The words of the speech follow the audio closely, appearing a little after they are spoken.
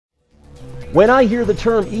When I hear the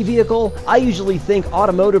term e-vehicle, I usually think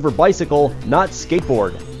automotive or bicycle, not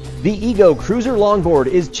skateboard. The Ego Cruiser Longboard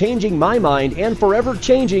is changing my mind and forever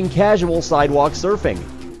changing casual sidewalk surfing.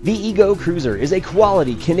 The Ego Cruiser is a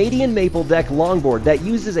quality Canadian maple deck longboard that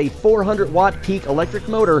uses a 400-watt peak electric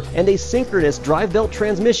motor and a synchronous drive belt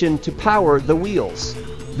transmission to power the wheels.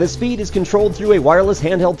 The speed is controlled through a wireless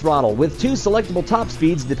handheld throttle with 2 selectable top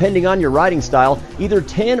speeds depending on your riding style, either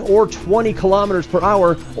 10 or 20 kilometers per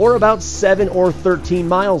hour or about 7 or 13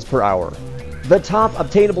 miles per hour. The top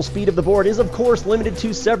obtainable speed of the board is of course limited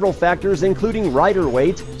to several factors including rider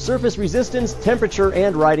weight, surface resistance, temperature,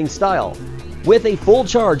 and riding style. With a full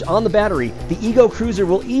charge on the battery, the Ego Cruiser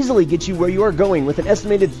will easily get you where you are going with an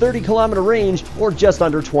estimated 30-kilometer range or just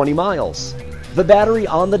under 20 miles. The battery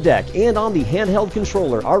on the deck and on the handheld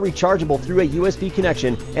controller are rechargeable through a USB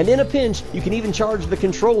connection, and in a pinch, you can even charge the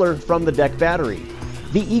controller from the deck battery.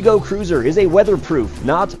 The Ego Cruiser is a weatherproof,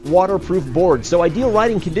 not waterproof board, so ideal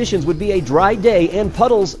riding conditions would be a dry day and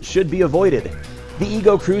puddles should be avoided. The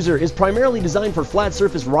Ego Cruiser is primarily designed for flat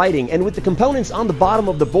surface riding, and with the components on the bottom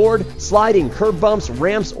of the board, sliding, curb bumps,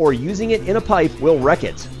 ramps, or using it in a pipe will wreck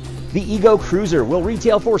it. The Ego Cruiser will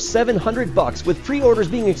retail for $700 with pre-orders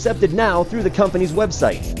being accepted now through the company's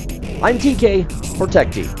website. I'm TK for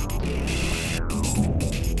TechT.